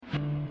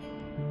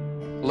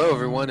Hello,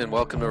 everyone, and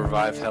welcome to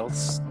Revive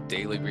Health's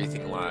Daily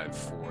Briefing Live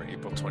for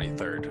April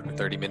 23rd, a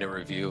 30-minute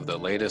review of the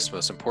latest,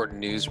 most important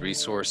news,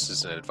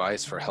 resources, and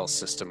advice for health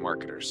system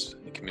marketers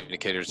and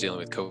communicators dealing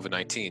with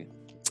COVID-19.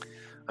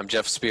 I'm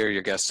Jeff Spear,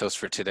 your guest host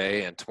for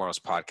today and tomorrow's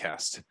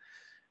podcast.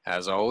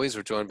 As always,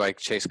 we're joined by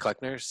Chase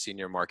Kleckner,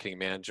 Senior Marketing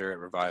Manager at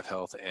Revive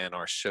Health, and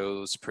our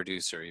show's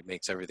producer. He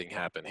makes everything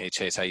happen. Hey,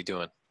 Chase, how you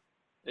doing?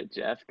 Hey,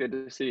 Jeff. Good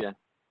to see you.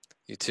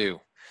 You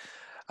too.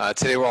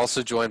 Today we're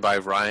also joined by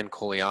Ryan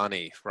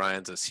Coliani.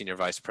 Ryan's a Senior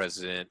Vice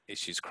President,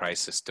 Issues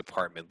Crisis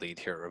Department Lead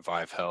here at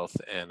Revive Health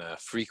and a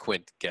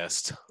frequent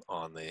guest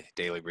on the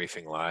Daily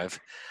Briefing Live.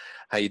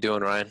 How you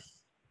doing, Ryan?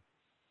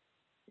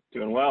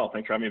 Doing well.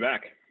 Thanks for having me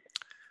back.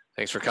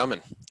 Thanks for coming.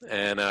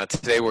 And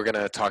today we're going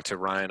to talk to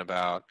Ryan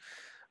about,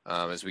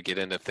 as we get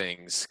into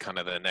things, kind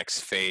of the next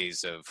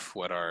phase of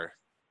what our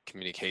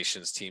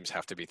communications teams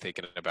have to be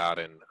thinking about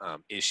and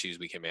issues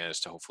we can manage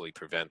to hopefully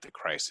prevent the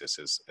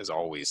crisis as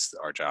always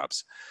our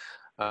jobs.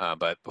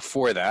 But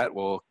before that,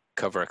 we'll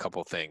cover a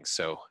couple things.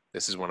 So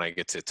this is when I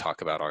get to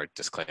talk about our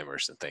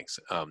disclaimers and things.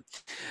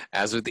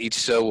 As with each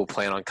show, we'll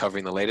plan on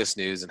covering the latest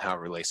news and how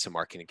it relates to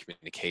marketing and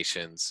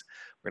communications.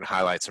 We're going to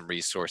highlight some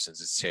resources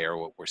and share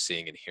what we're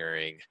seeing and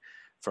hearing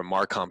from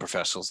MarCom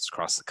professionals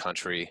across the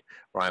country.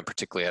 Ryan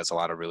particularly has a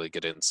lot of really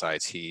good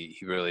insights. He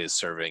really is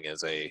serving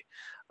as a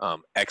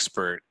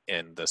expert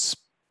in the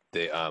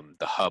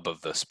hub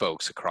of the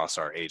spokes across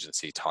our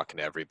agency, talking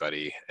to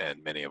everybody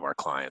and many of our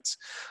clients.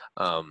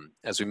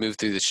 As we move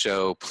through the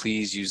show,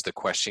 please use the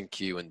question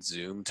queue in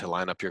Zoom to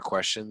line up your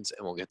questions,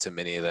 and we'll get to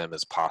many of them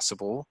as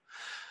possible.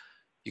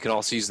 You can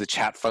also use the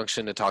chat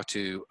function to talk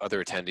to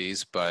other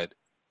attendees, but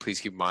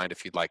please keep in mind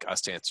if you'd like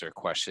us to answer a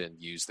question,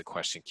 use the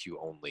question queue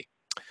only.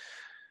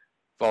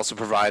 We've also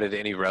provided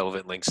any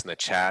relevant links in the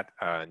chat,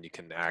 and you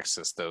can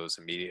access those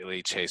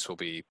immediately. Chase will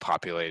be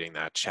populating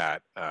that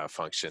chat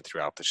function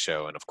throughout the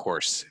show. And of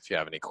course, if you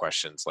have any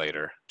questions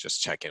later,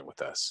 just check in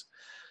with us.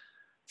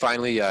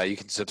 Finally, you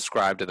can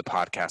subscribe to the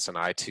podcast on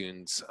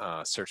iTunes,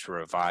 search for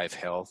Revive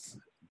Health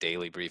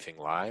Daily Briefing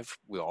Live.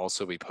 We'll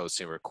also be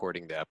posting and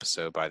recording the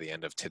episode by the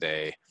end of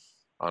today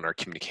on our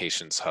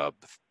communications hub,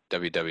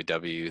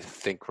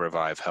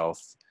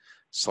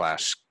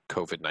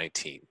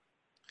 www.thinkrevivehealth.com/COVID-19.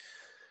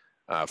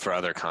 For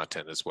other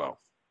content as well.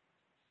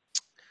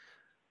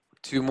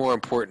 Two more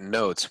important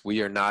notes.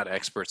 We are not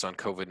experts on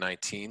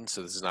COVID-19,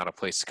 so this is not a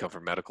place to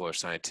cover medical or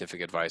scientific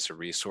advice or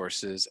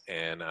resources.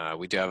 And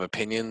we do have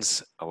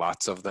opinions,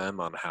 lots of them,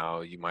 on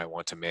how you might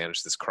want to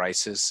manage this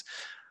crisis.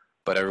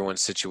 But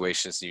everyone's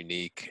situation is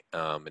unique.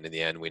 And in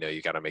the end, we know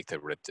you got to make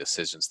the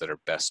decisions that are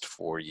best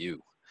for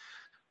you.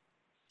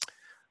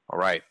 All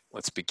right,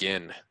 let's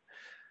begin.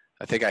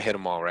 I think I hit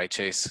them all, right,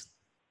 Chase?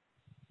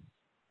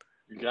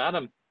 You got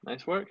them.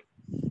 Nice work.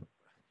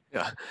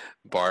 Yeah,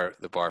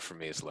 the bar for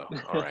me is low.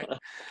 All right,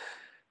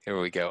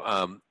 here we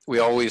go. We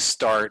always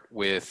start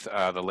with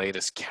the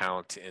latest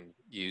count in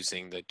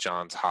using the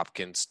Johns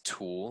Hopkins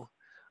tool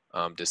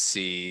to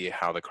see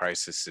how the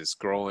crisis is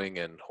growing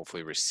and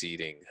hopefully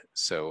receding.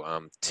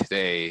 So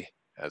today,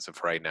 as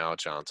of right now,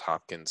 Johns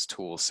Hopkins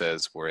tool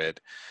says we're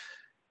at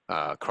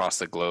across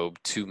the globe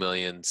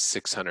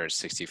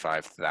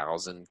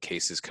 2,665,000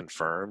 cases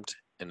confirmed,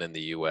 and in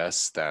the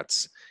U.S.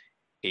 that's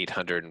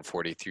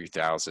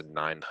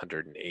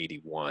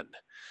 843,981.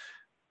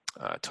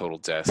 Total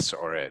deaths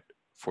are at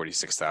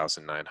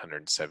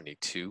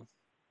 46,972.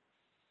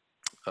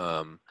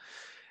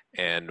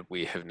 And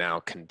we have now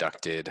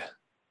conducted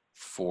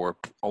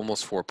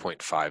almost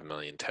 4.5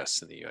 million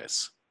tests in the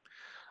US,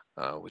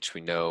 which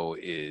we know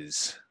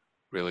is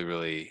really,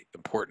 really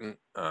important,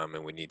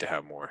 and we need to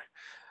have more.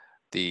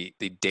 The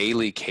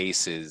daily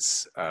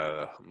cases,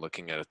 I'm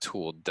looking at a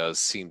tool, does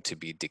seem to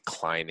be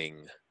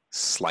declining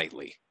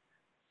slightly.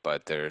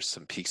 But there's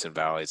some peaks and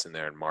valleys in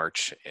there in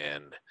March,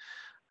 and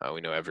we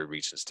know every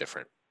region is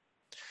different.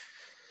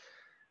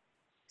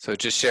 So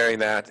just sharing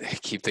that,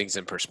 keep things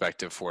in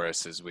perspective for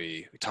us as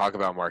we talk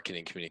about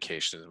marketing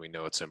communications. We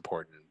know it's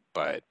important,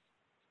 but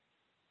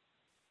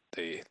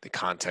the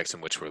context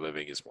in which we're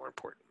living is more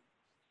important.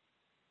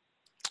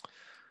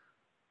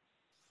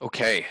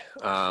 Okay,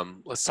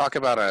 let's talk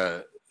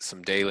about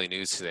some daily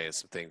news today and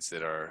some things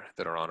that are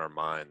on our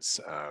minds.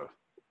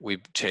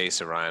 Chase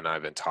and Ryan and I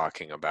have been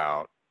talking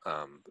about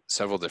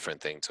several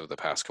different things over the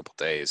past couple of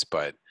days,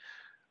 but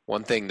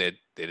one thing that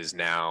is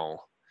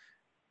now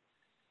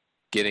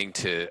getting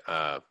to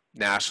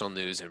national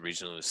news and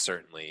regional news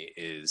certainly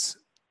is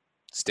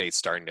states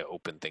starting to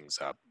open things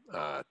up.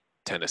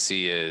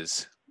 Tennessee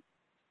is,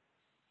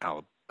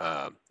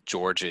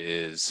 Georgia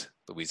is,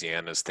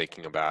 Louisiana is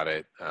thinking about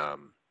it,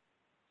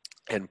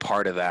 and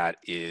part of that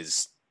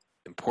is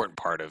important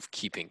part of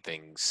keeping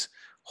things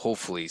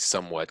hopefully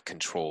somewhat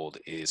controlled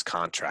is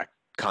contact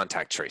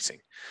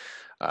tracing.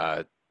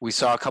 We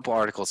saw a couple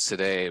articles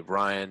today.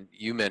 Ryan,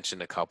 you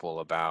mentioned a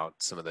couple about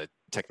some of the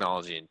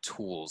technology and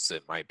tools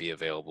that might be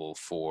available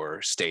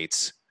for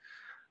states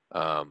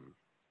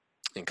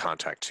in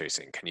contact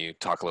tracing. Can you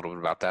talk a little bit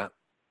about that?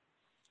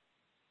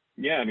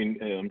 Yeah, I mean,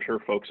 I'm sure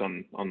folks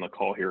on the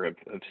call here have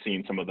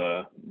seen some of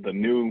the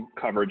new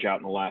coverage out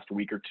in the last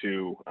week or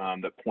two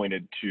that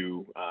pointed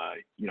to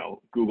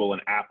Google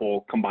and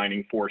Apple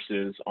combining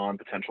forces on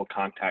potential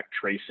contact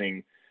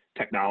tracing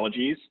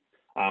technologies.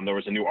 There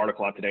was a new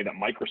article out today that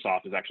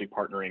Microsoft is actually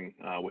partnering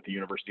with the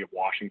University of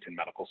Washington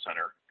Medical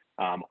Center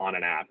on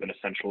an app, and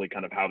essentially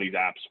kind of how these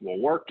apps will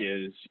work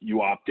is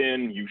you opt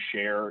in, you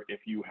share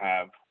if you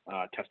have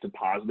tested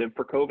positive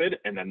for COVID,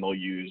 and then they'll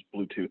use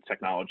Bluetooth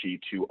technology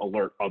to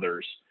alert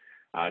others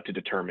to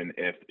determine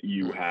if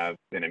you have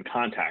been in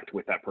contact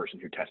with that person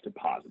who tested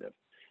positive.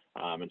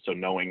 And so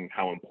knowing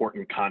how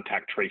important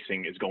contact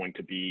tracing is going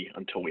to be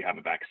until we have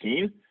a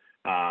vaccine,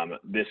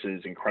 this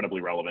is incredibly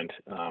relevant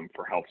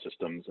for health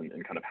systems and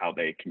kind of how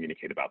they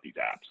communicate about these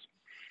apps.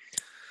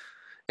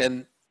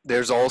 And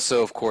there's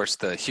also, of course,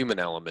 the human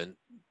element.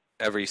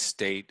 Every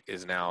state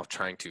is now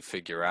trying to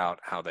figure out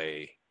how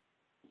they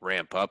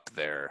ramp up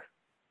their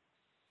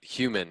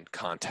human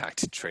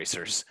contact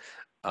tracers,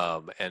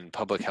 and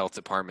public health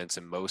departments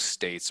in most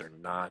states are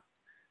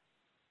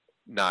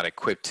not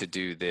equipped to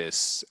do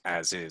this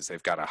as is.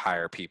 They've got to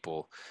hire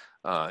people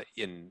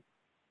in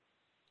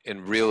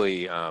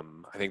really, I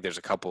think there's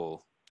a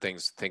couple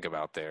things to think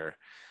about there,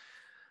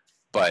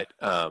 but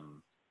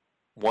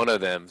one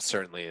of them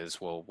certainly is,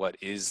 well, what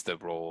is the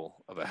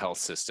role of a health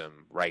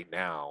system right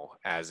now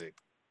as it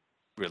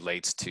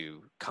relates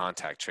to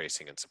contact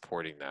tracing and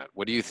supporting that?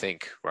 What do you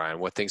think, Ryan?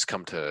 What things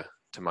come to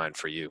mind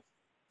for you?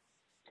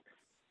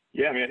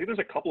 Yeah, I mean, I think there's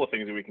a couple of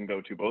things that we can go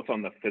to, both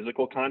on the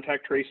physical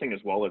contact tracing as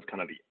well as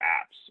kind of the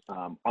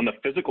apps. On the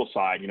physical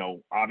side,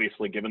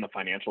 obviously, given the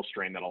financial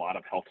strain that a lot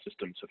of health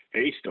systems have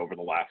faced over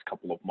the last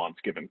couple of months,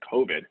 given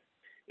COVID,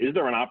 is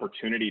there an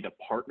opportunity to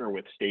partner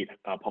with state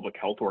public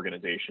health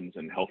organizations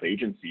and health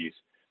agencies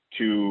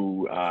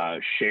to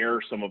share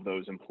some of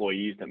those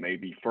employees that may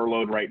be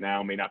furloughed right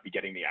now, may not be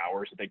getting the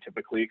hours that they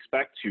typically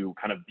expect, to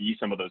kind of be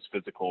some of those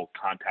physical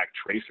contact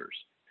tracers?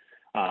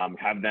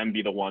 Have them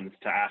be the ones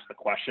to ask the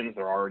questions.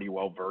 They're already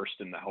well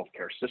versed in the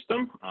healthcare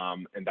system,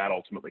 and that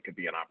ultimately could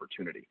be an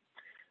opportunity.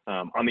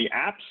 On the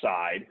app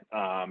side,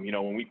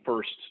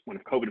 when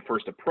COVID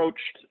first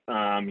approached, a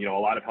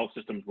lot of health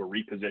systems were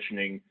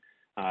repositioning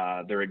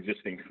their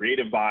existing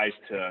creative buys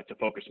to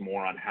focus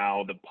more on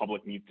how the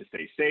public needs to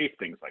stay safe,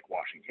 things like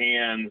washing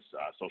hands,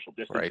 social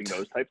distancing, Right.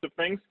 those types of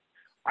things.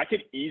 I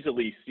could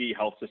easily see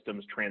health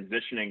systems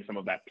transitioning some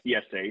of that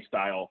PSA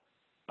style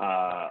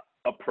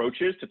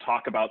approaches to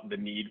talk about the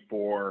need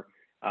for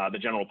the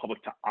general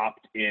public to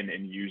opt in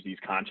and use these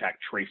contact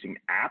tracing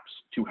apps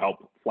to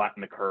help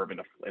flatten the curve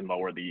and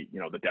lower the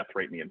death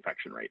rate and the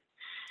infection rate.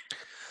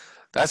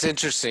 That's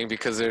interesting,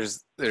 because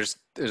there's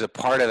a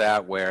part of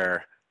that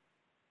where,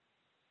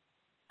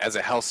 as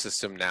a health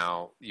system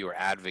now, you are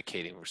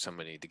advocating for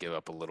somebody to give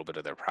up a little bit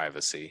of their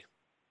privacy,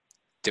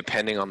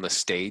 depending on the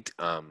state,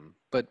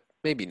 but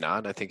maybe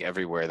not. I think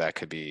everywhere that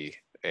could be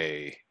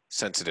a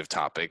sensitive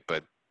topic,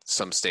 but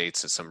some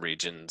states and some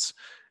regions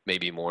may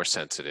be more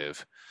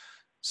sensitive.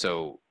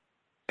 So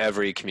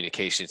every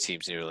communications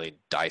teams need to really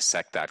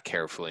dissect that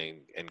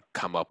carefully and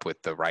come up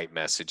with the right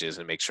messages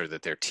and make sure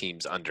that their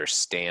teams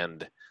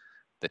understand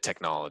the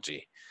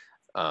technology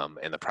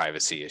and the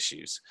privacy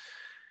issues.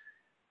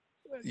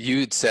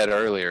 You'd said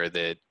earlier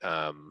that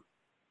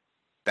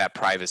that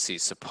privacy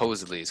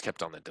supposedly is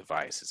kept on the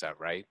device. Is that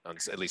right? On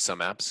at least some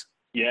apps?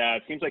 Yeah,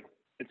 it seems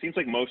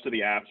like most of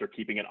the apps are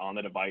keeping it on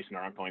the device and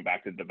aren't going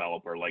back to the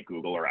developer like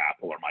Google or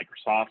Apple or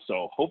Microsoft.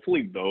 So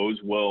hopefully those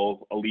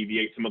will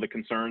alleviate some of the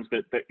concerns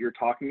that you're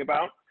talking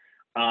about.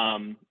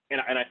 And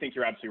I think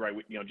you're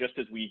absolutely right. Just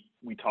as we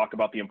talk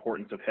about the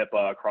importance of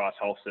HIPAA across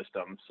health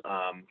systems,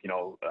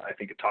 I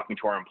think talking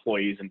to our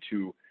employees and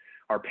to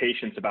our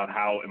patients about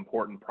how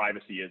important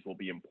privacy is will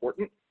be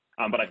important.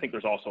 But I think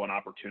there's also an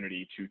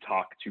opportunity to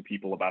talk to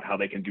people about how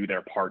they can do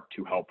their part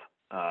to help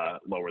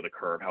lower the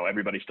curve, how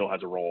everybody still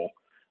has a role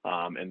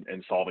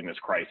in solving this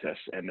crisis,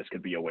 and this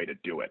could be a way to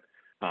do it.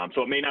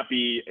 So it may not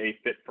be a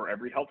fit for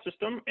every health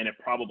system, and it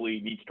probably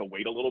needs to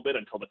wait a little bit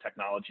until the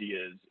technology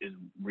is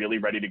really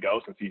ready to go,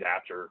 since these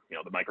apps are,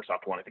 the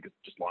Microsoft one, I think, is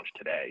just launched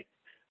today.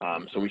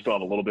 So we still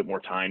have a little bit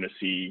more time to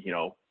see,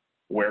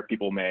 where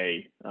people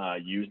may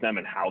use them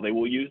and how they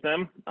will use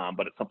them,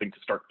 but it's something to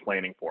start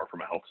planning for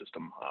from a health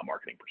system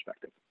marketing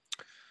perspective.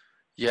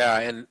 Yeah,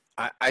 and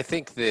I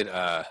think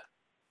that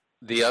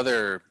the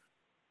other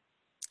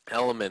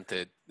element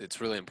that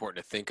it's really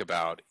important to think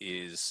about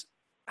is,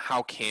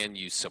 how can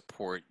you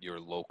support your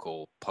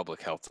local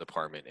public health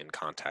department in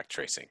contact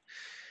tracing?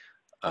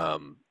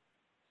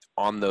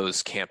 On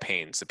those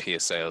campaigns, the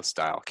PSA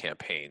style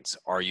campaigns,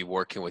 are you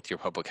working with your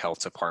public health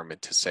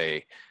department to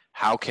say,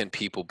 how can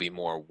people be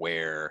more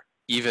aware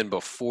even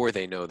before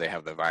they know they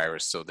have the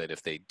virus, so that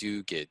if they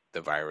do get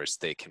the virus,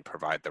 they can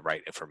provide the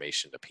right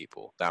information to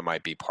people? That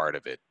might be part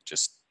of it.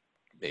 Just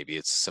maybe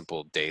it's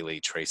simple daily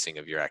tracing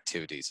of your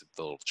activities,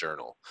 a little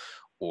journal,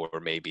 or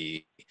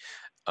maybe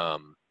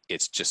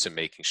it's just in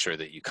making sure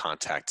that you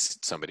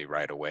contact somebody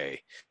right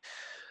away.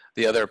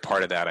 The other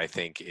part of that, I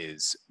think,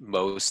 is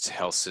most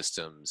health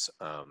systems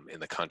in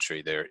the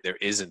country, there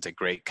isn't a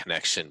great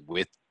connection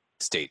with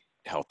state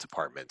health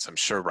departments. I'm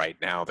sure right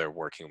now they're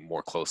working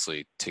more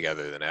closely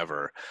together than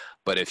ever.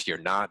 But if you're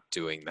not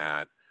doing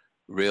that,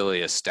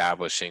 really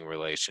establishing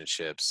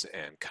relationships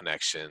and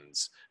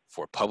connections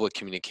for public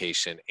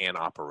communication and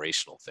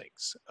operational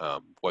things.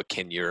 What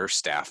can your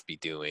staff be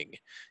doing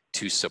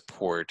to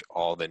support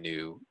all the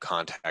new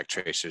contact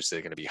tracers that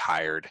are going to be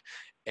hired,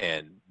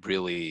 and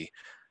really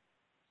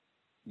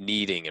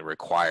needing and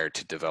required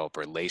to develop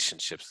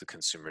relationships with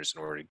consumers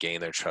in order to gain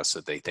their trust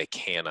so that they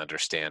can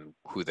understand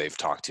who they've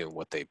talked to and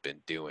what they've been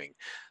doing.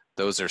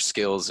 Those are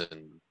skills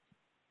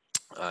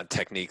and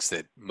techniques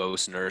that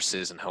most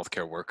nurses and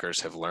healthcare workers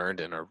have learned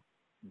and are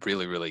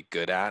really, really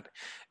good at,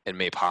 and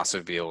may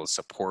possibly be able to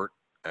support,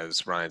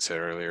 as Ryan said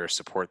earlier,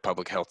 support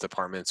public health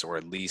departments, or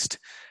at least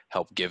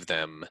help give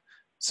them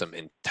some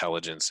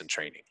intelligence and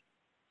training.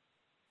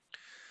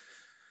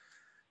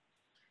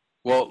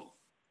 Well,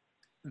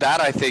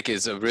 that I think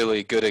is a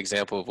really good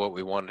example of what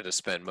we wanted to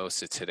spend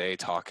most of today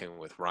talking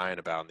with Ryan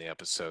about in the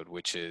episode,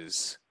 which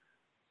is,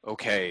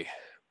 okay,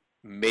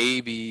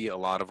 maybe a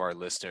lot of our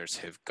listeners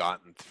have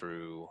gotten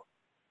through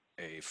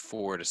a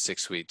 4 to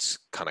 6 weeks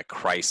kind of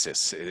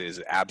crisis. It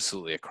is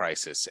absolutely a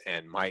crisis,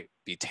 and might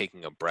be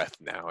taking a breath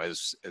now,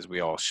 as we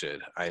all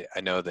should. I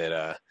know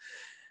that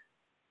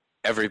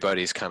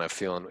everybody's kind of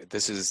feeling,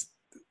 this is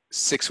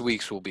 6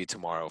 weeks will be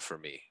tomorrow for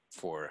me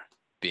for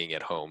being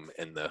at home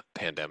in the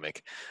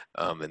pandemic.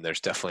 And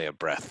there's definitely a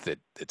breath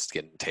that's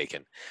getting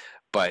taken.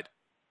 But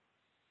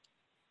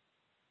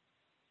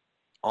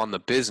on the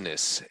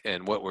business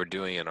and what we're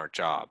doing in our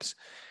jobs,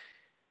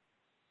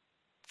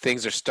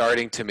 things are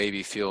starting to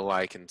maybe feel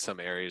like in some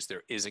areas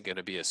there isn't going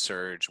to be a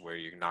surge where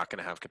you're not going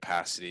to have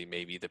capacity.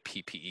 Maybe the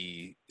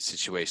PPE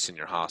situation in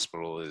your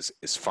hospital is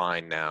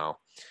fine now,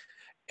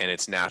 and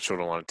it's natural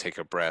to want to take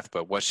a breath.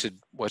 But what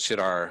should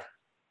our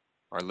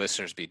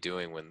listeners be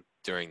doing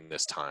during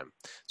this time?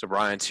 So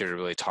Ryan's here to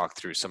really talk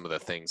through some of the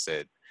things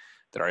that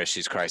our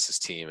Issues Crisis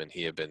team and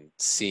he have been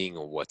seeing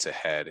what's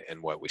ahead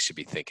and what we should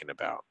be thinking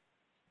about.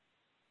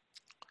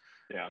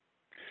 Yeah.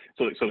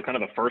 So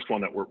kind of the first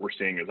one that we're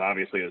seeing is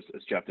obviously, as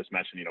Jeff just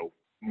mentioned,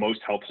 most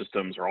health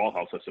systems, or all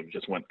health systems,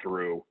 just went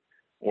through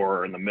or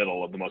are in the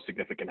middle of the most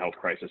significant health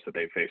crisis that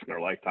they've faced in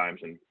their lifetimes,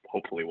 and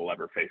hopefully will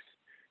ever face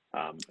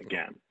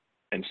again.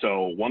 And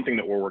so one thing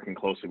that we're working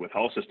closely with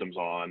health systems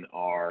on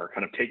are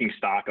kind of taking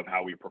stock of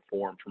how we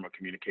performed from a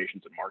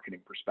communications and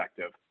marketing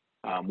perspective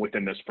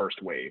within this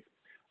first wave.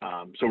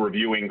 So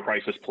reviewing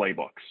crisis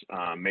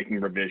playbooks,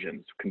 making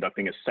revisions,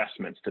 conducting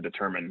assessments to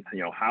determine,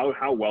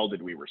 how well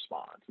did we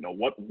respond?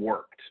 What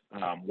worked,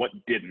 what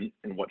didn't,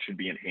 and what should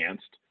be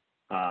enhanced?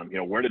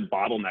 Where did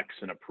bottlenecks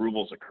and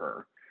approvals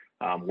occur?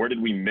 Where did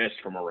we miss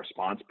from a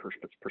response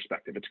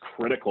perspective? It's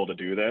critical to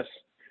do this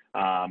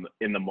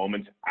in the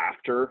moments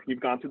after you've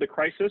gone through the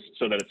crisis,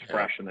 so that it's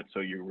fresh and that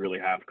so you really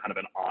have kind of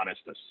an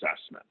honest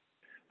assessment.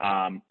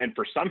 And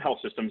for some health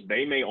systems,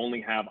 they may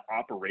only have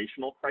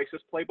operational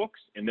crisis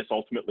playbooks, and this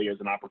ultimately is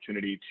an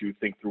opportunity to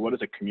think through, what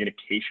does a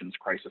communications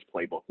crisis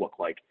playbook look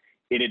like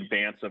in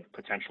advance of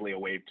potentially a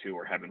wave 2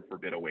 or, heaven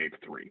forbid, a wave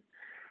 3.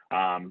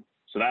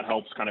 So that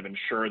helps kind of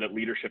ensure that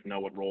leadership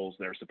know what roles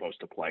they're supposed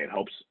to play. It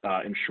helps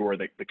ensure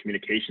that the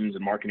communications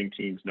and marketing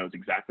teams knows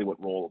exactly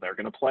what role they're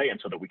going to play, and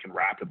so that we can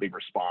rapidly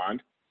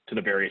respond to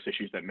the various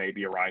issues that may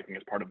be arising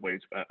as part of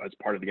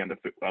the end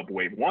of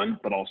wave 1,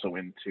 but also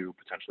into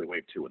potentially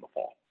wave 2 in the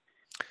fall.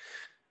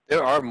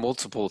 There are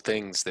multiple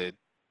things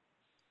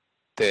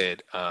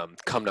that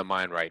come to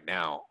mind right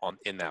now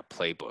in that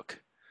playbook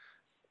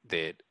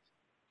that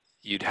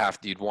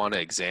you'd want to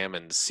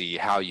examine to see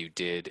how you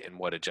did and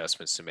what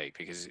adjustments to make.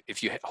 Because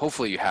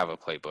hopefully you have a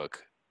playbook,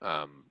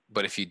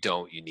 but if you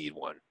don't, you need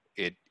one.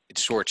 It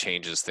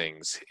shortchanges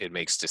things. It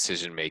makes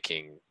decision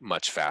making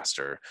much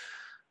faster.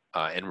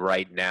 And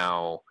right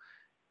now,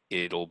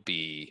 it'll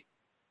be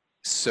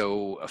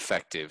so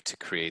effective to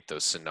create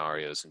those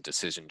scenarios and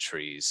decision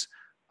trees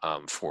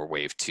for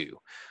wave 2.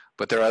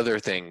 But there are other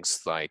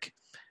things like,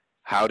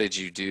 how did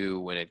you do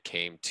when it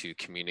came to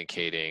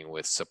communicating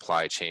with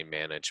supply chain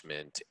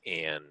management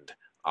and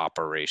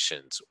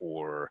operations?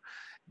 Or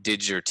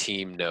did your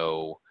team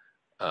know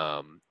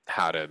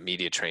how to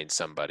media train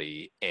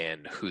somebody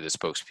and who the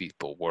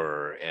spokespeople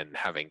were, and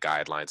having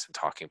guidelines and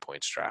talking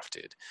points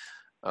drafted?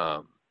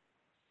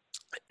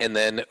 And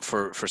then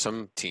for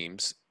some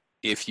teams,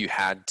 if you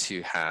had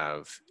to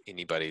have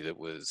anybody that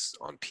was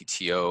on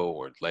PTO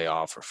or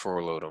layoff or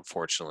furloughed,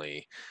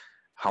 unfortunately,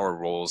 how are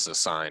roles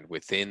assigned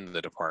within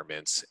the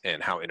departments,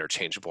 and how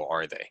interchangeable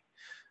are they?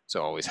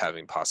 So always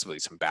having possibly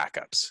some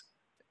backups.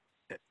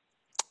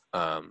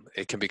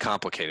 It can be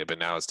complicated, but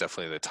now is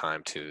definitely the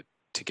time to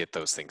get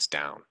those things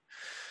down.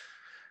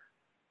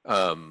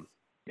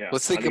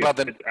 Let's think about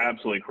it's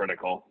absolutely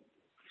critical.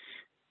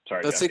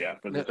 Sorry, Jeff,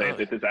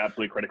 it is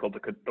absolutely critical to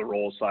the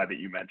role side that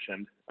you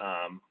mentioned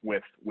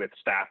with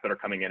staff that are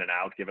coming in and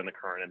out given the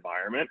current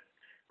environment.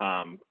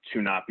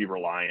 to not be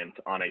reliant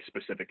on a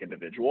specific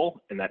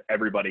individual, and that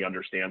everybody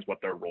understands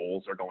what their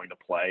roles are going to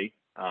play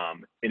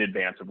in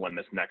advance of when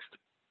this next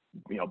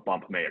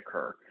bump may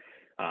occur.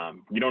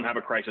 You don't have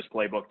a crisis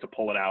playbook to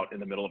pull it out in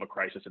the middle of a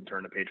crisis and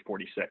turn to page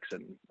 46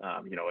 and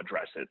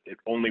address it. It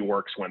only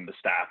works when the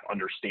staff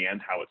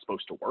understand how it's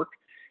supposed to work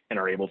and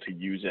are able to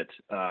use it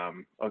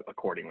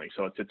accordingly.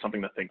 So it's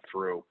something to think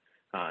through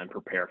and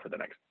prepare for the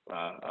next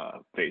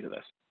phase of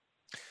this.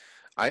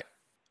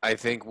 I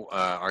think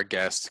our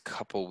guest a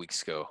couple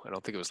weeks ago, I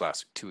don't think it was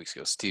last week, 2 weeks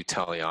ago, Steve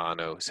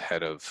Taliano, who's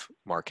head of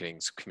marketing,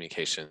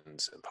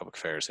 communications, and public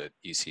affairs at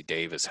UC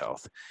Davis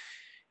Health.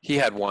 He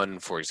had one,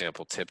 for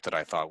example, tip that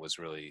I thought was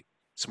really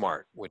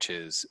smart, which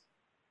is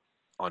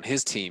on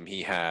his team,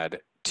 he had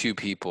 2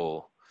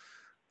 people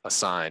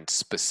assigned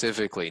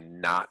specifically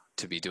not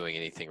to be doing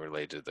anything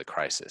related to the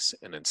crisis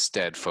and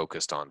instead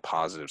focused on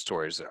positive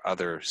stories or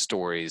other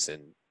stories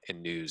and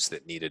news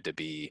that needed to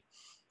be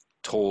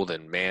told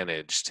and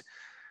managed,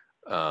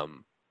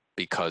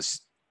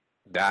 because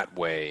that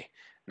way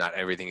not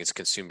everything is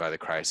consumed by the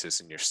crisis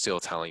and you're still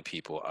telling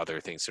people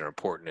other things that are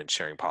important and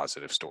sharing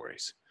positive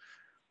stories.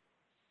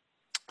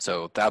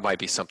 So that might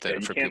be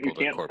something for people to incorporate.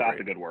 You can't stop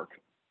the good work.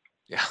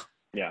 Yeah.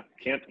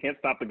 Can't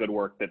stop the good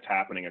work that's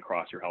happening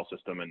across your health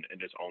system and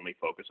just only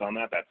focus on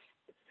that.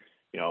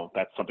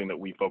 That's something that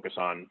we focus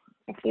on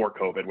before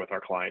COVID with our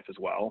clients as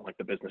well. Like,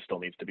 the business still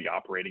needs to be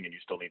operating and you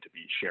still need to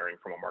be sharing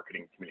from a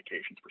marketing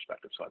communications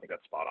perspective. So I think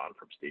that's spot on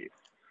from Steve.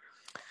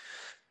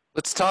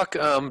 Let's talk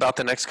about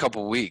the next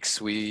couple of weeks.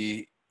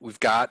 We've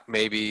got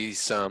maybe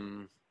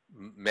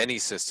many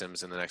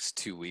systems in the next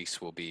 2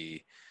 weeks will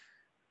be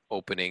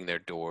opening their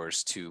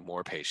doors to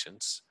more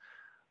patients.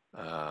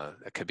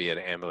 It could be at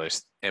an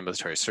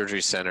ambulatory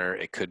surgery center.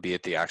 It could be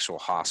at the actual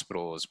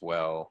hospital as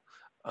well.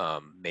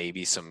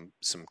 Maybe some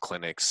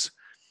clinics.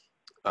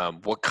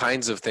 What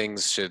kinds of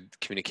things should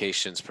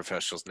communications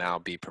professionals now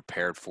be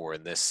prepared for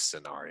in this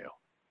scenario?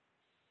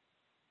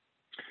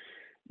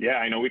 Yeah,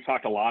 I know we've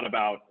talked a lot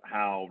about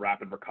how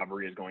rapid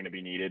recovery is going to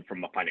be needed from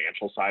the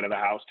financial side of the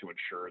house to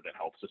ensure that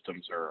health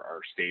systems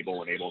are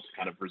stable and able to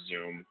kind of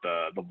resume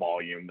the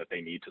volume that they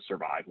need to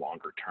survive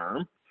longer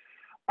term.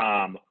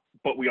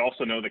 But we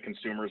also know that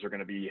consumers are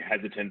going to be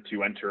hesitant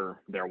to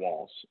enter their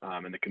walls,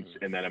 and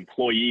that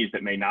employees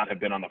that may not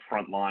have been on the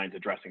front lines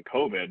addressing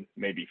COVID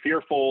may be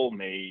fearful,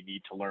 may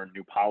need to learn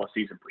new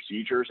policies and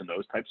procedures and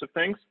those types of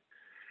things.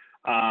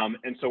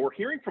 And so we're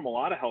hearing from a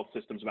lot of health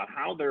systems about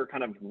how they're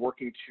kind of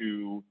working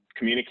to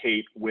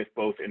communicate with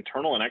both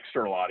internal and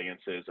external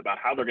audiences about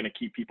how they're going to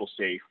keep people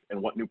safe and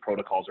what new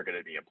protocols are going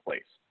to be in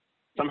place.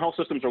 Some health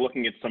systems are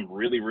looking at some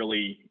really,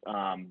 really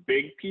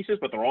big pieces,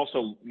 but they're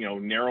also,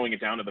 narrowing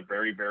it down to the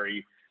very,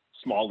 very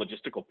small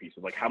logistical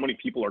pieces, like how many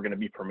people are going to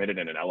be permitted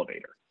in an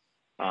elevator?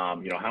 How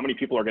many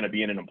people are going to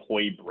be in an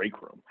employee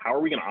break room? How are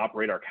we going to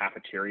operate our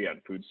cafeteria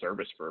and food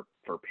service for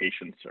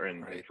patients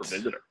and for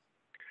visitors?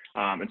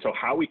 And so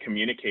how we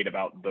communicate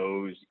about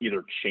those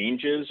either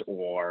changes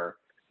or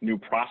new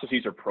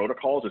processes or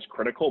protocols is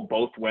critical,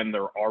 both when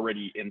they're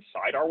already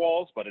inside our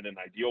walls, but in an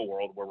ideal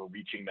world where we're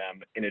reaching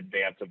them in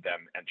advance of them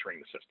entering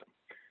the system.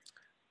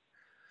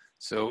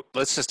 So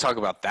let's just talk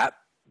about that.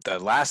 The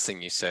last thing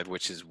you said,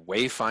 which is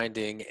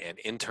wayfinding and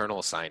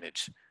internal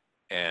signage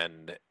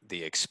and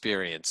the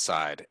experience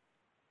side.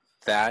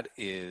 That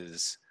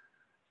is,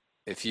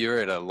 if you're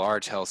at a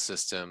large health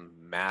system,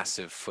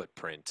 massive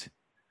footprint,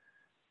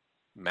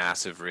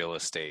 massive real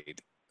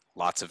estate,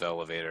 lots of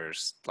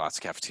elevators, lots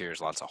of cafeterias,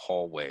 lots of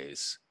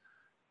hallways.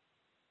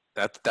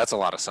 That's a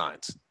lot of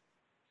signs.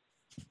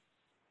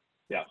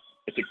 Yeah,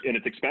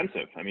 it's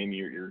expensive. I mean,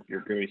 you're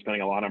going to be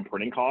spending a lot on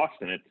printing costs,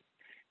 and it's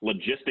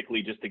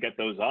logistically just to get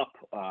those up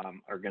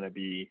is going to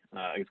be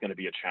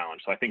a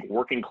challenge. So I think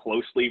working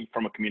closely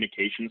from a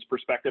communications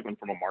perspective and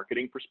from a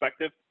marketing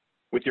perspective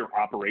with your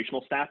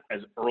operational staff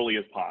as early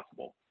as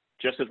possible.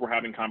 Just as we're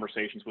having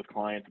conversations with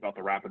clients about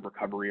the rapid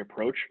recovery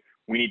approach,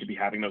 we need to be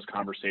having those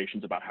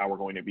conversations about how we're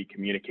going to be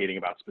communicating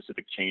about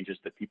specific changes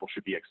that people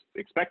should be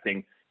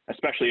expecting,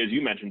 especially as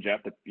you mentioned,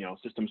 Jeff, that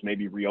systems may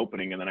be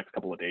reopening in the next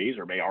couple of days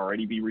or may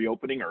already be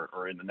reopening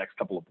or in the next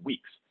couple of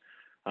weeks.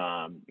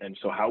 And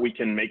so how we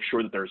can make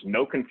sure that there's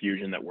no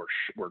confusion, that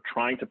we're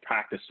trying to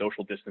practice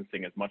social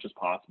distancing as much as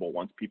possible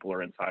once people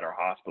are inside our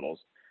hospitals,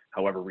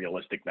 however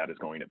realistic that is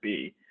going to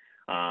be.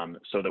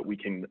 So that we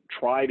can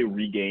try to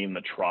regain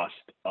the trust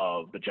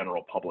of the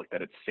general public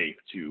that it's safe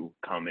to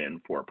come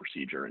in for a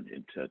procedure and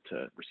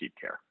to receive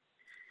care.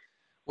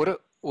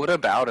 What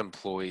about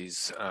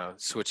employees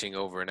switching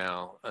over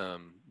now,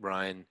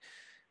 Ryan?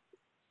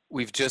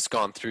 We've just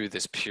gone through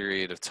this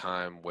period of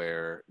time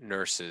where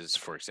nurses,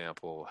 for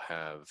example,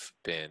 have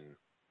been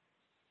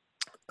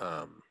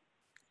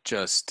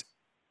just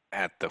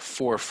at the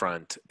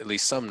forefront, at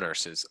least some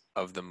nurses,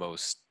 of the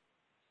most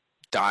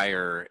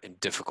dire and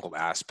difficult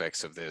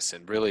aspects of this,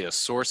 and really a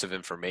source of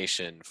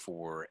information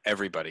for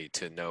everybody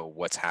to know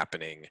what's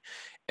happening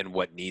and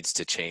what needs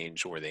to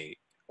change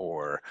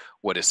or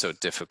what is so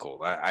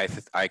difficult. I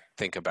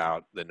think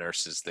about the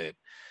nurses that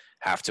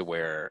have to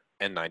wear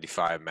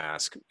N95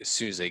 mask as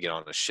soon as they get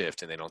on a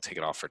shift and they don't take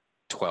it off for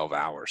 12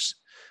 hours,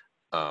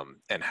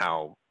 and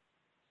how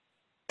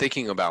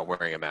thinking about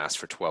wearing a mask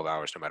for 12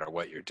 hours, no matter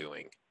what you're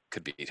doing,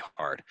 could be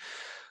hard.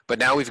 But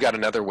now we've got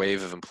another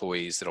wave of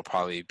employees that'll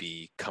probably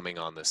be coming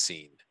on the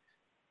scene.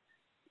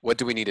 What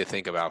do we need to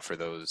think about for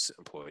those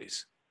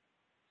employees?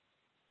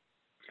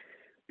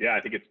 Yeah,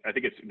 I think it's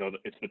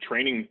it's the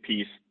training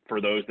piece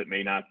for those that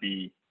may not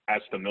be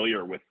as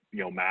familiar with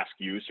mask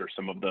use or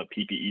some of the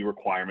PPE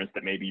requirements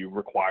that may be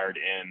required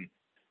in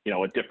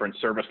a different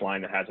service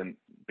line that hasn't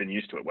been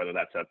used to it, whether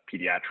that's a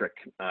pediatric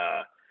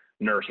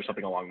nurse or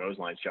something along those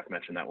lines. Jeff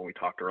mentioned that when we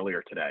talked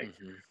earlier today.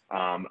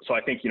 Mm-hmm. So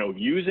I think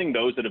using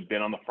those that have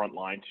been on the front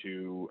line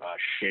to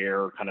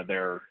share kind of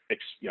their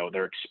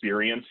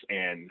experience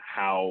and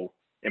how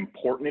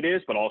important it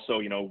is, but also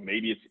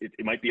maybe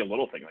it might be a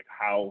little thing like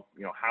how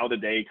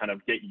did they kind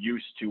of get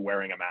used to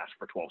wearing a mask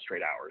for 12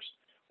 straight hours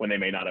when they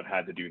may not have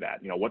had to do that.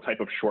 What type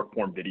of short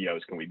form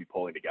videos can we be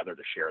pulling together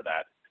to share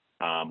that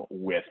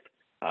with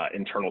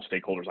internal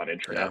stakeholders on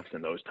intranets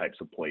and those types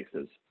of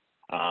places.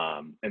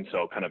 And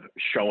so kind of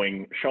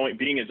showing,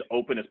 being as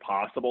open as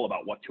possible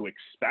about what to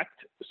expect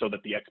so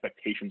that the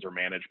expectations are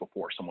managed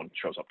before someone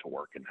shows up to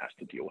work and has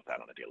to deal with that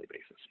on a daily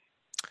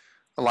basis.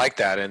 I like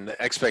that. And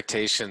the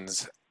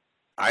expectations,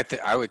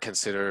 I would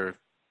consider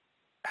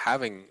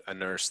having a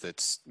nurse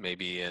that's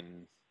maybe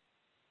in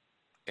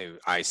a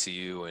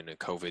ICU and a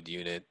COVID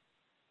unit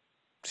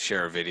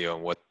share a video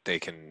on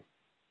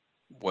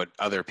what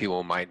other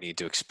people might need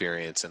to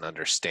experience and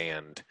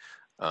understand,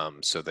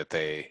 so that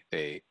they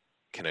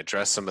can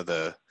address some of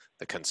the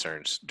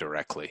concerns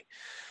directly.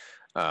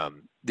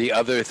 The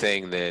other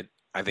thing that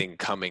I think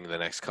coming the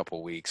next couple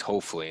of weeks,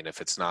 hopefully, and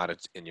if it's not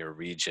in your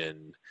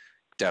region,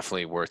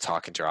 definitely worth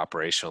talking to your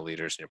operational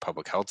leaders in your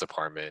public health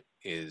department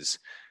is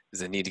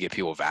the need to get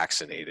people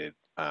vaccinated.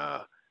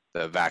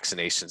 The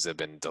vaccinations have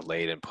been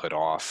delayed and put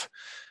off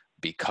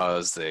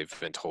because they've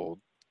been told,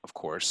 of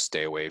course,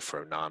 stay away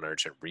for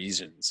non-urgent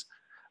reasons.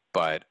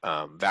 But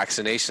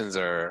vaccinations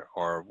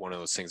are one of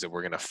those things that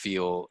we're going to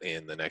feel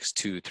in the next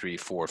 2, 3,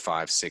 4,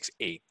 5, 6,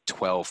 8,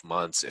 12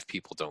 months if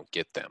people don't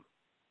get them.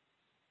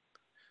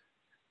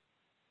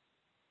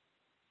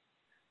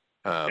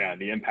 Yeah,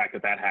 the impact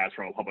that has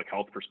from a public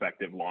health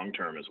perspective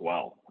long-term as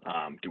well.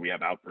 Do we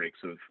have outbreaks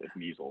of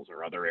measles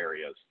or other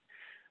areas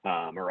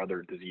or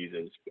other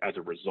diseases as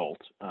a result?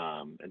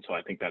 And so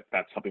I think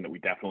that's something that we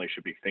definitely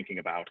should be thinking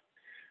about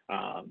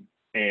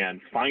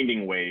and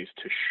finding ways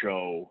to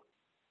show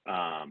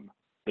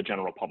the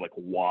general public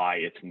why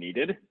it's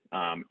needed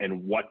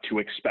and what to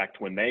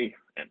expect when they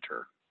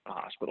enter a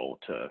hospital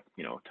to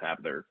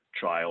have their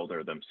child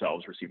or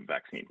themselves receive a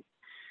vaccine.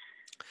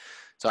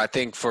 So I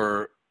think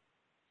for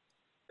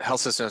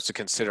health systems to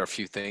consider a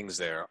few things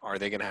there. Are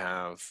they going to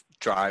have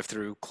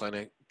drive-through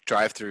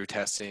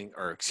testing,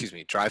 or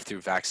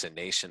drive-through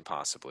vaccination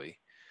possibly?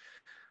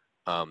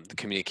 The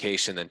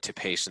communication then to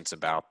patients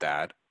about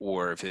that,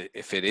 or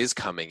if it is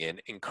coming in,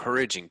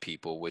 encouraging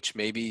people, which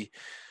maybe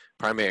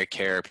primary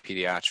care,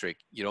 pediatric,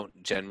 you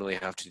don't generally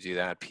have to do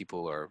that.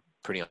 People are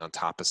pretty on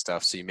top of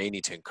stuff. So you may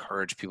need to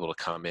encourage people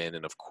to come in.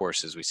 And of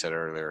course, as we said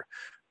earlier,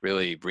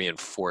 really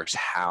reinforce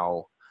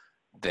how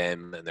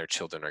them and their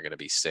children are going to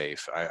be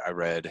safe. I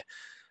read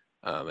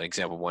an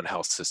example of one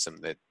health system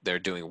that they're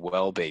doing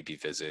well baby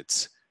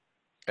visits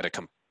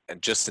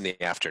and just in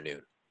the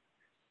afternoon.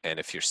 And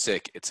if you're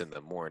sick, it's in the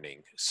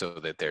morning, so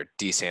that they're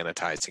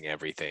desanitizing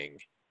everything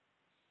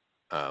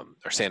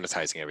or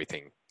sanitizing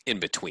everything in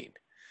between.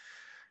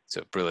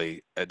 So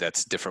really,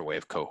 that's a different way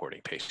of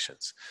cohorting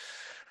patients.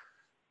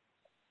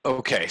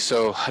 Okay,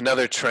 so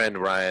another trend,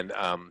 Ryan,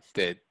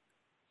 that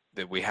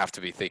we have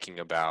to be thinking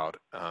about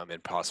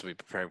and possibly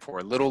preparing for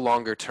a little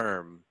longer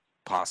term,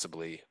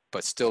 possibly,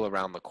 but still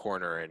around the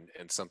corner,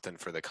 and something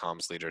for the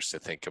comms leaders to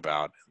think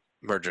about: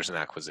 mergers and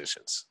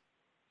acquisitions.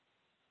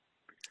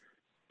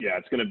 Yeah,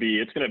 it's going to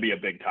be a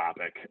big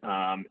topic,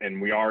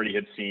 and we already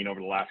had seen over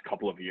the last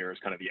couple of years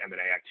kind of the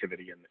M&A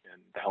activity in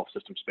the health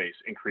system space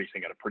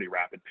increasing at a pretty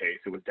rapid pace.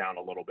 It was down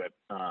a little bit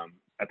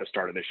at the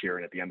start of this year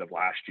and at the end of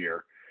last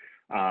year,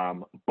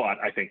 but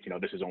I think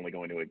this is only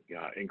going to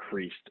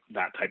increase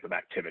that type of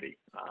activity,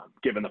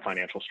 given the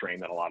financial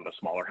strain that a lot of the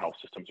smaller health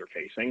systems are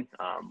facing.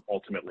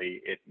 Ultimately,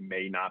 it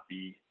may not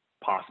be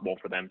possible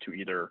for them to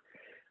either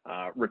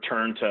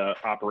return to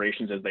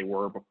operations as they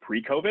were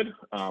pre-COVID,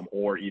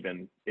 or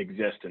even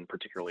exist, and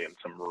particularly in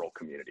some rural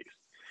communities.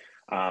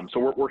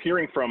 So we're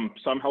hearing from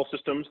some health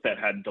systems that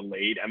had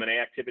delayed M&A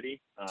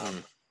activity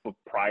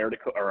prior to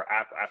or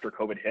after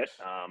COVID hit,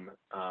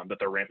 that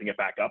they're ramping it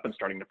back up and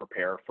starting to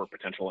prepare for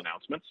potential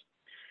announcements.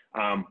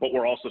 But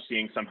we're also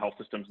seeing some health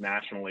systems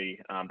nationally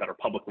that are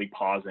publicly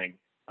pausing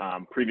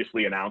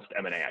previously announced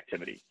M&A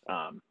activity.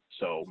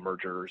 So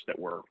mergers that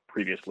were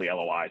previously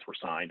LOIs were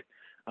signed.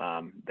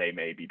 They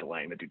may be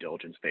delaying the due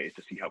diligence phase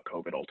to see how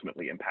COVID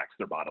ultimately impacts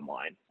their bottom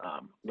line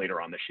later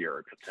on this year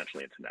or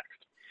potentially into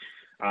next.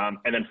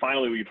 And then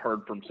finally, we've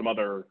heard from some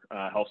other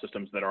health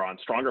systems that are on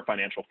stronger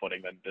financial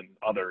footing than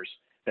others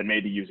that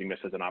may be using this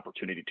as an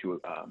opportunity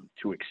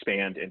to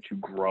expand and to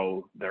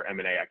grow their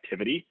M&A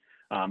activity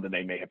than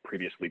they may have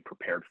previously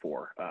prepared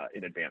for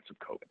in advance of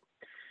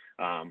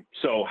COVID.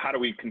 So how do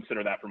we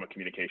consider that from a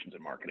communications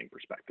and marketing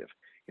perspective?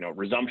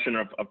 Resumption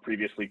of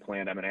previously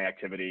planned M&A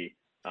activity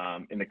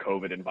in the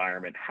COVID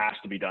environment has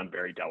to be done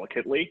very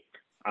delicately.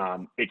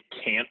 It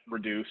can't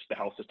reduce the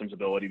health system's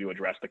ability to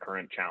address the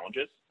current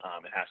challenges.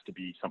 It has to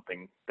be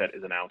something that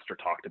is announced or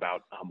talked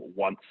about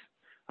once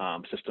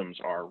systems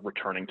are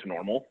returning to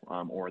normal,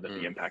 or that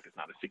the impact is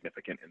not as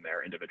significant in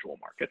their individual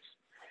markets.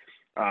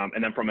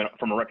 And then from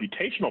a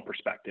reputational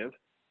perspective,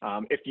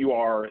 if you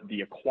are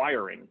the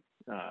acquiring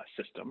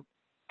system,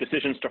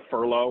 decisions to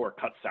furlough or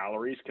cut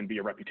salaries can be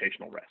a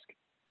reputational risk.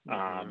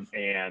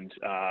 And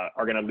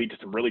are going to lead to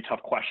some really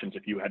tough questions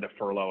if you had to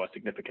furlough a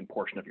significant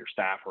portion of your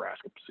staff or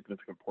ask a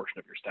significant portion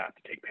of your staff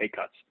to take pay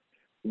cuts,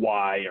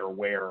 why or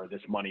where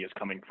this money is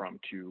coming from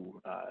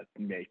to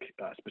make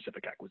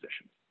specific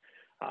acquisitions.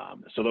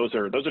 So those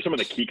are some of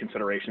the key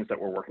considerations that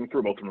we're working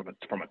through, both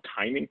from a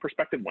timing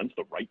perspective. When's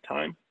the right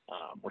time?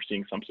 We're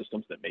seeing some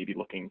systems that may be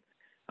looking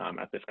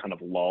at this kind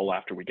of lull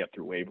after we get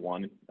through wave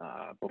one,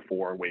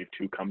 before wave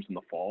two comes in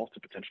the fall, to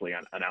potentially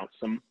announce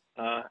some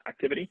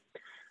activity.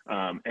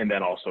 And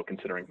then also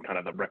considering kind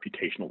of the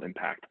reputational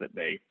impact that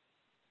may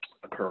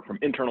occur from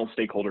internal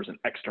stakeholders and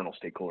external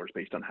stakeholders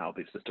based on how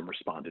the system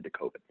responded to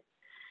COVID.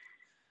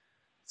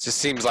 It just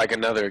seems like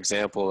another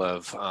example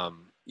of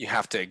you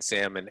have to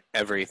examine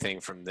everything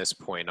from this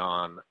point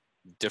on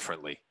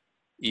differently.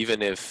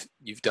 Even if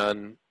you've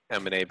done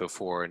M&A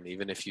before, and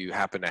even if you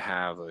happen to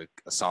have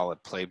a solid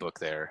playbook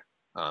there,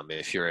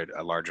 if you're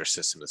a larger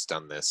system that's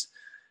done this,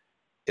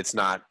 it's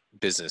not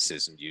business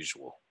as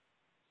usual.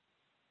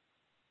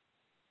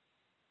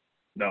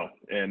 No,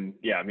 and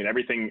yeah, I mean,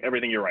 everything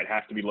you're right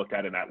has to be looked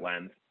at in that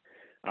lens.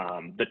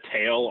 The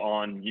tail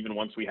on, even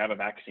once we have a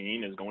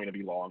vaccine, is going to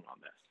be long on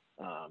this.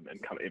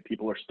 And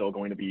people are still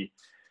going to be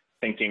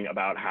thinking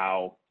about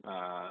how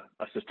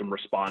a system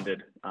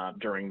responded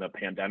during the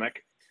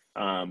pandemic,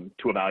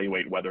 to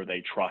evaluate whether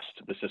they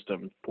trust the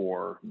system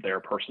for their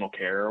personal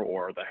care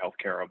or the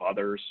healthcare of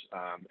others.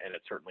 And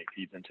it certainly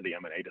feeds into the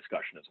M&A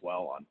discussion as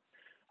well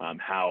on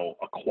how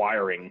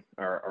acquiring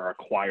or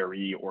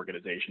acquiree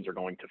organizations are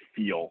going to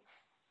feel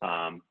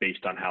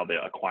based on how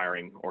the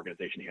acquiring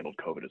organization handled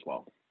COVID as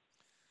well.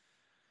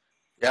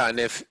 Yeah, and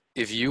if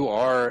you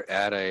are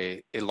at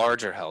a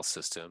larger health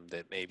system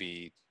that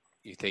maybe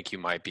you think you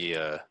might be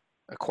a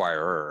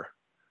acquirer,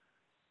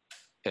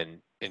 and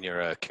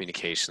you're a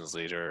communications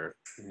leader,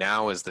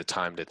 now is the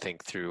time to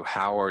think through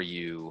how are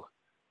you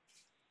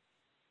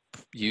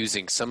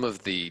using some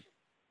of the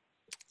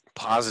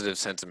positive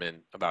sentiment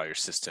about your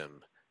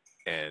system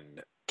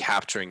and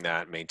capturing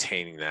that,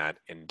 maintaining that,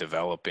 and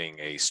developing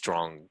a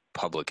strong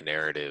public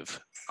narrative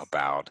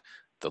about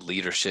the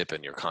leadership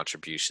and your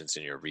contributions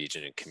in your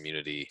region and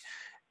community,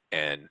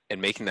 and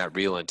making that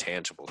real and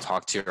tangible.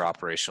 Talk to your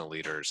operational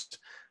leaders,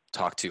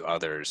 talk to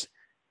others,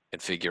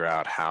 and figure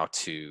out how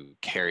to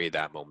carry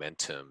that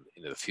momentum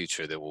into the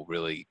future that will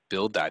really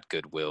build that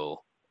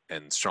goodwill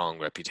and strong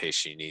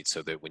reputation you need,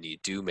 so that when you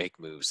do make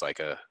moves like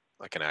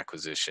an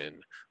acquisition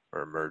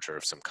or a merger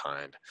of some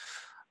kind,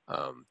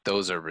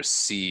 those are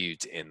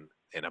received in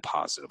a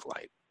positive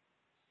light.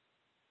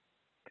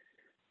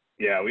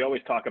 Yeah, we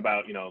always talk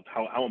about,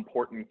 how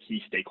important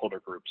key stakeholder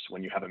groups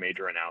when you have a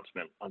major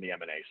announcement on the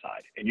M&A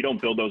side, and you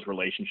don't build those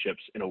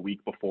relationships in a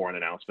week before an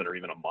announcement or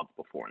even a month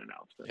before an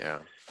announcement. Yeah.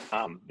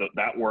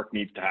 That work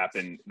needs to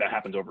happen. That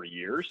happens over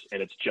years,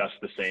 and it's just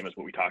the same as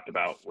what we talked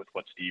about with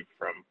what Steve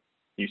from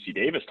UC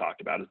Davis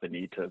talked about, is the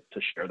need to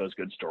share those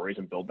good stories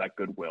and build that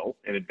goodwill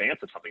in advance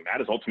of something.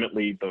 That is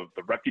ultimately the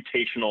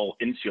reputational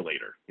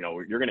insulator.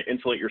 You're going to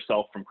insulate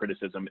yourself from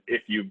criticism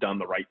if you've done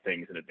the right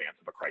things in advance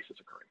of a crisis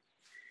occurring.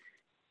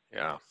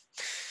 Yeah.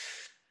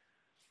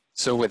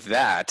 So with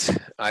that,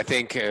 I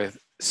think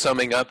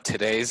summing up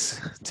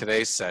today's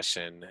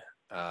session,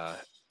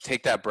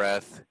 take that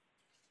breath,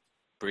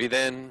 breathe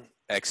in,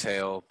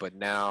 exhale, but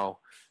now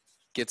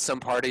get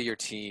some part of your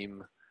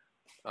team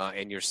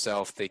and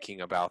yourself thinking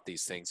about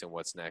these things and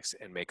what's next,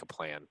 and make a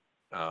plan.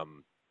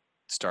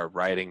 Start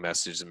writing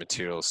messages and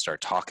materials,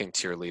 start talking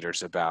to your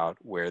leaders about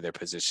where their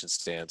position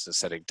stands, and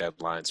setting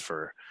deadlines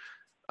for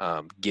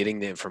getting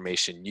the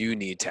information you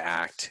need to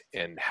act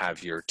and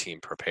have your team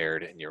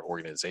prepared and your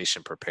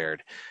organization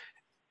prepared.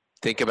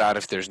 Think about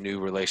if there's new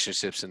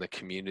relationships in the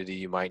community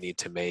you might need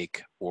to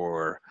make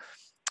or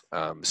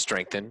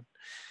strengthen,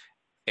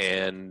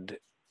 and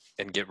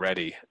get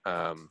ready.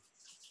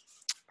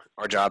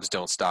 Our jobs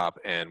don't stop,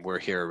 and we're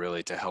here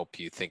really to help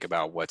you think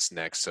about what's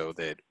next, so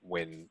that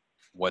when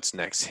what's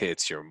next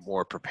hits, you're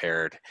more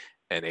prepared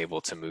and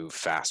able to move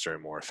faster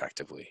and more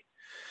effectively.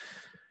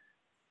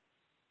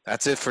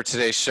 That's it for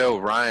today's show.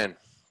 Ryan,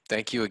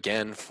 thank you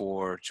again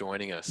for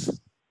joining us.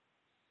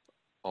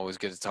 Always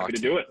good to talk to you.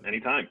 Happy to do it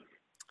anytime.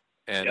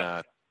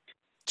 And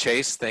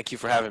Chase, thank you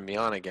for having me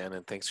on again,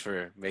 and thanks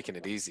for making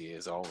it easy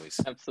as always.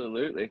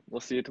 Absolutely.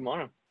 We'll see you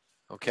tomorrow.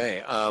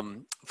 Okay.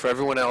 For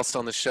everyone else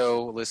on the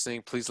show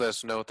listening, please let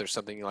us know if there's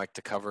something you'd like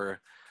to cover,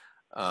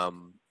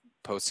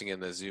 posting in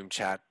the Zoom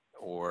chat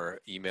or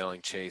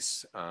emailing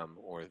Chase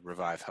or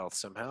Revive Health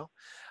somehow.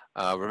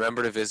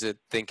 Remember to visit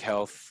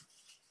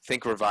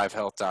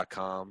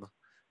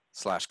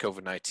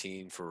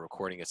thinkrevivehealth.com/COVID-19 for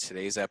recording of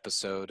today's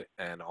episode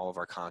and all of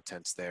our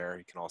contents there.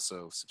 You can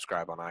also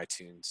subscribe on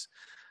iTunes.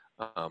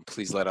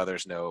 Please let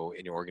others know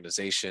in your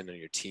organization and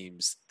your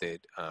teams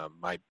that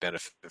might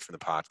benefit from the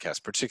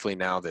podcast, particularly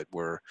now that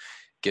we're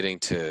getting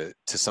to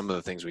some of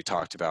the things we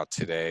talked about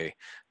today. I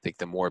think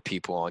the more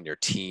people on your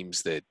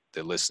teams that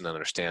listen and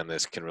understand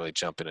this can really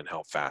jump in and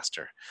help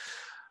faster.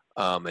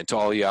 And to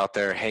all you out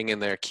there, hang in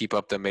there, keep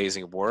up the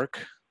amazing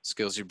work.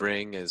 Skills you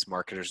bring as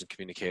marketers and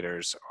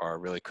communicators are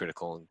really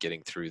critical in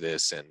getting through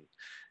this and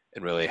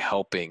really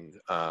helping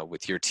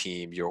with your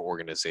team, your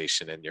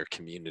organization, and your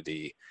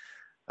community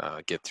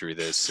get through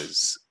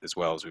this as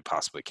well as we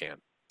possibly can.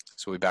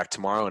 So we'll be back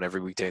tomorrow and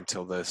every weekday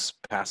until this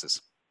passes.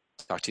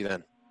 Talk to you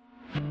then.